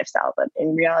travel lifestyle. But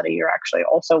in reality, you're actually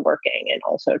also working and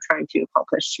also trying to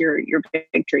accomplish your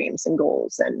big dreams and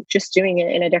goals, and just doing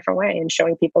it in a different way and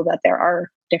showing people that there are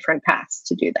different paths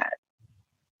to do that.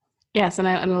 Yes, and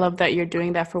I love that you're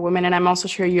doing that for women. And I'm also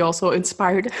sure you also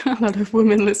inspired a lot of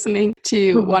women listening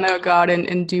to want to go out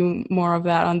and do more of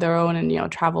that on their own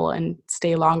and, travel and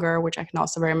stay longer, which I can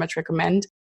also very much recommend.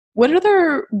 What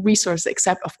other resources,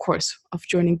 except, of course, of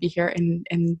joining Be Here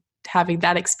and having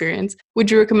that experience, would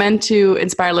you recommend to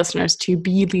inspire listeners to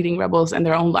be leading rebels in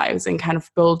their own lives and kind of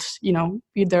build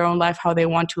their own life how they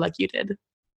want to, like you did?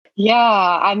 Yeah,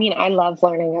 I mean, I love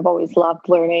learning. I've always loved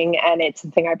learning, and it's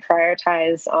something I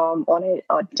prioritize on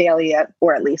a daily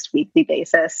or at least weekly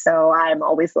basis. So I'm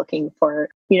always looking for,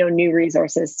 new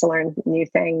resources to learn new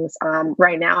things.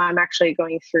 Right now, I'm actually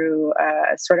going through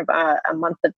sort of a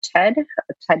month of TED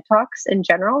Talks in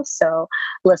general. So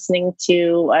listening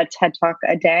to a TED Talk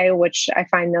a day, which I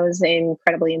find those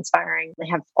incredibly inspiring. They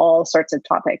have all sorts of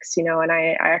topics, and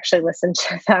I actually listen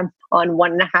to them on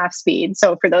 1.5 speed.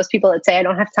 So for those people that say I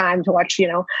don't have time to watch,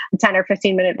 a 10 or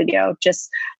 15 minute video, just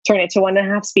turn it to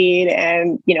 1.5 speed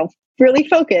and, really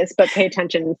focus, but pay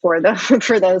attention for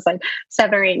those like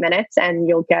 7 or 8 minutes, and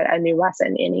you'll get a new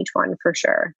lesson in each one for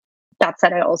sure. That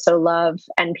said, I also love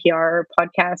NPR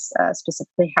podcasts,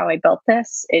 specifically How I Built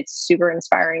This. It's super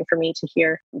inspiring for me to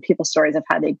hear people's stories of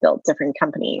how they built different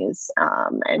companies.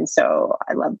 And so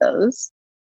I love those.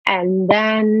 And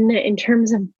then in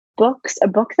terms of A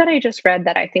book that I just read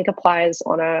that I think applies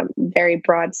on a very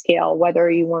broad scale, whether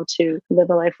you want to live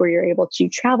a life where you're able to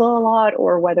travel a lot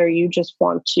or whether you just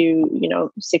want to,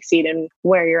 succeed in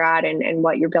where you're at and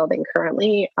what you're building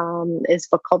currently, is a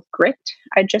book called Grit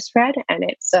I just read. And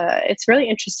it's really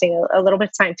interesting, a little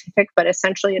bit scientific, but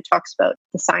essentially it talks about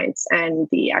the science and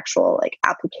the actual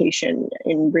application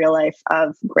in real life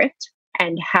of grit,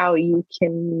 and how you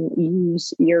can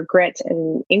use your grit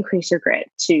and increase your grit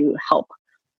to help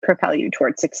propel you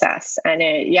towards success. And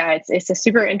it's a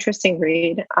super interesting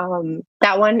read.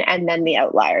 That one, and then The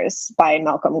Outliers by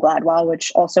Malcolm Gladwell,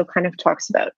 which also kind of talks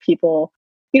about people,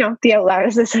 the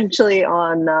outliers essentially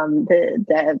on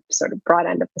the sort of broad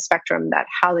end of the spectrum, that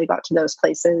how they got to those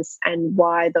places and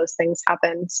why those things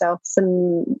happen. So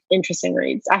some interesting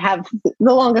reads. I have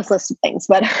the longest list of things,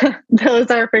 but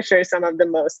those are for sure some of the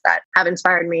most that have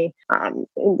inspired me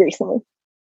recently.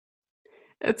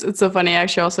 It's so funny. I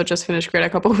actually also just finished Grit a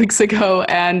couple of weeks ago,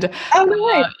 and I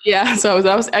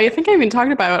think I even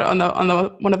talked about it on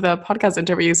the one of the podcast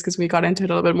interviews because we got into it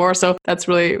a little bit more. So that's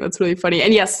really funny.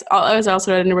 And yes, I was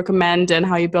also ready to recommend and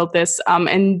how you built this.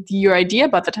 And your idea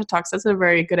about the TED Talks, that's a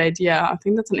very good idea. I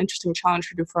think that's an interesting challenge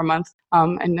to do for a month.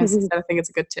 And as I said, I think it's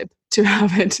a good tip to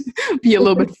have it be a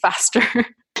little bit faster.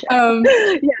 I'll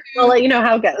let you know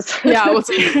how it goes. We'll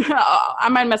see. I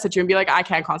might message you and be like, I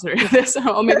can't concentrate on this.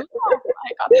 Or maybe,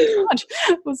 I got this much.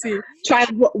 We'll see. Try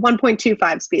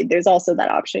 1.25 speed. There's also that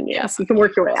option. Yes, you can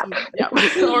work your way up. Yeah.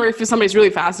 Or if somebody's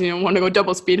really fast and you want to go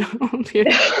double speed, you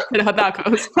know how that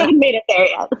goes. I haven't made it there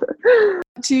yet.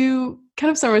 To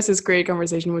kind of summarize this great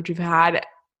conversation which we've had,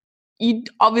 you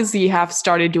obviously have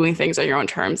started doing things on your own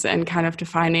terms and kind of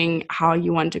defining how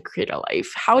you want to create a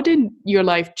life. How did your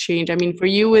life change? I mean, for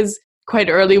you, it was quite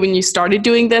early when you started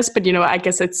doing this, but I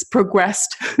guess it's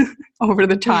progressed over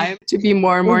the time to be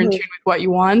more and more in tune with what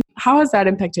you want. How has that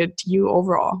impacted you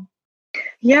overall?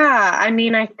 Yeah, I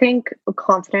mean, I think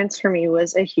confidence for me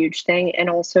was a huge thing, and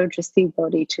also just the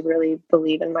ability to really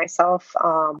believe in myself.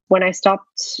 When I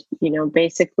stopped,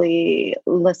 basically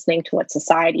listening to what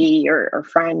society or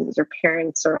friends or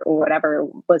parents or whatever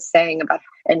was saying about,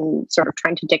 and sort of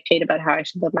trying to dictate about how I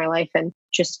should live my life and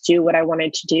just do what I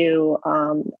wanted to do,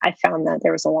 I found that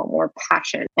there was a lot more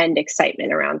passion and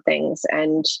excitement around things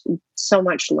and so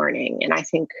much learning. And I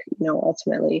think,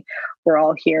 ultimately we're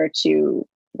all here to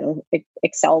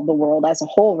excel the world as a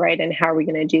whole, right? And how are we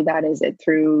going to do that? Is it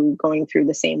through going through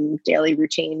the same daily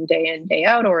routine day in, day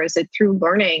out, or is it through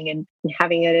learning and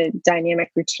having a dynamic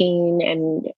routine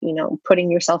and, putting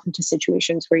yourself into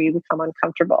situations where you become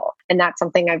uncomfortable? And that's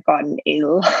something I've gotten a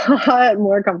lot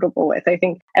more comfortable with. I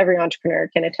think every entrepreneur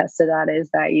can attest to that, is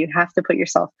that you have to put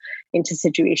yourself into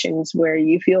situations where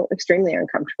you feel extremely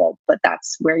uncomfortable, but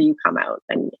that's where you come out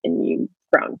and you've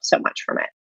grown so much from it.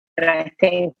 And I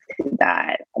think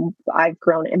that I've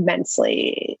grown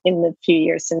immensely in the few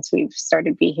years since we've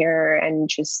started Be Here, and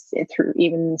just through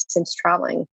even since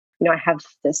traveling. I have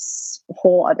this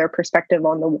whole other perspective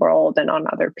on the world and on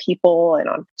other people and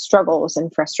on struggles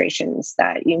and frustrations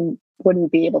that you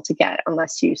wouldn't be able to get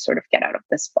unless you sort of get out of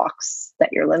this box that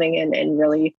you're living in and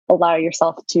really allow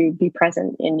yourself to be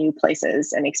present in new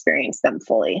places and experience them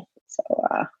fully. So,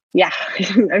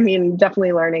 I mean,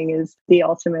 definitely learning is the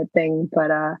ultimate thing, but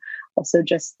also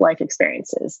just life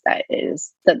experiences that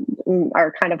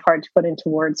are kind of hard to put into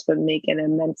words, but make an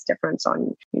immense difference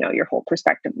on, your whole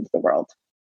perspective of the world.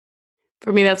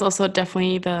 For me, that's also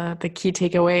definitely the key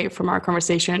takeaway from our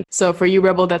conversation. So for you,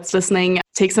 Rebel, that's listening,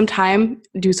 take some time,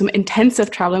 do some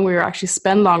intensive traveling where you actually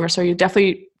spend longer. So you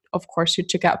definitely, of course, should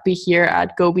check out Be Here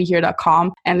at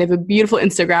gobehere.com. And they have a beautiful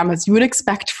Instagram, as you would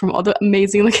expect from all the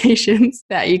amazing locations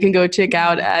that you can go check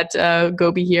out at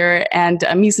Go Be Here. And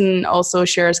Meeson also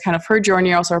shares kind of her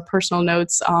journey, also her personal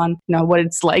notes on what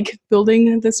it's like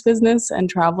building this business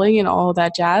and traveling and all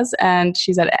that jazz. And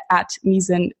she's at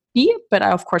Meeson B, but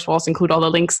I, of course, will also include all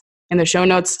the links in the show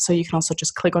notes, so you can also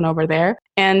just click on over there.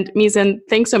 And Meeson,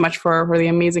 thanks so much for the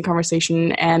amazing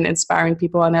conversation and inspiring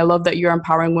people. And I love that you're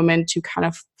empowering women to kind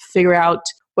of figure out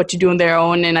what to do on their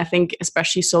own. And I think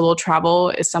especially solo travel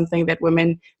is something that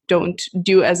women don't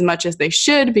do as much as they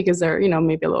should because they're,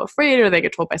 maybe a little afraid, or they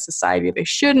get told by society they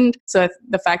shouldn't. So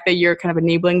the fact that you're kind of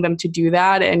enabling them to do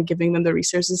that and giving them the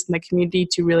resources in the community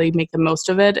to really make the most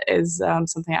of it is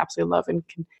something I absolutely love and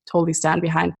can totally stand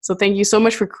behind. So thank you so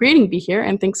much for creating Be Here,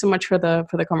 and thanks so much for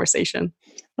the conversation.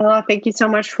 Well, thank you so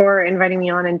much for inviting me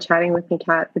on and chatting with me,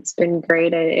 Kat. It's been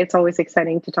great. It's always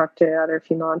exciting to talk to other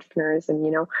female entrepreneurs and,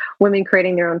 women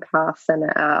creating their own paths, and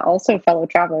also fellow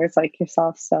travelers like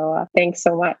yourself. So thanks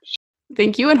so much.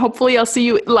 Thank you. And hopefully I'll see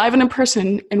you live and in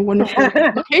person in wonderful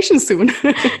locations soon.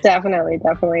 Definitely.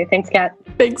 Thanks, Kat.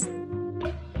 Thanks.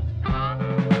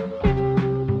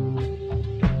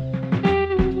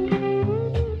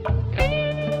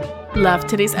 Love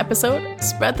today's episode?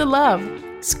 Spread the love.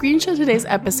 Screenshot today's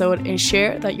episode and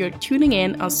share that you're tuning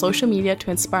in on social media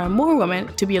to inspire more women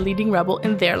to be a leading rebel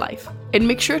in their life. And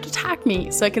make sure to tag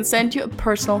me so I can send you a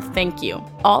personal thank you.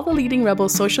 All the Leading Rebel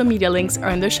social media links are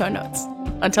in the show notes.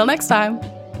 Until next time.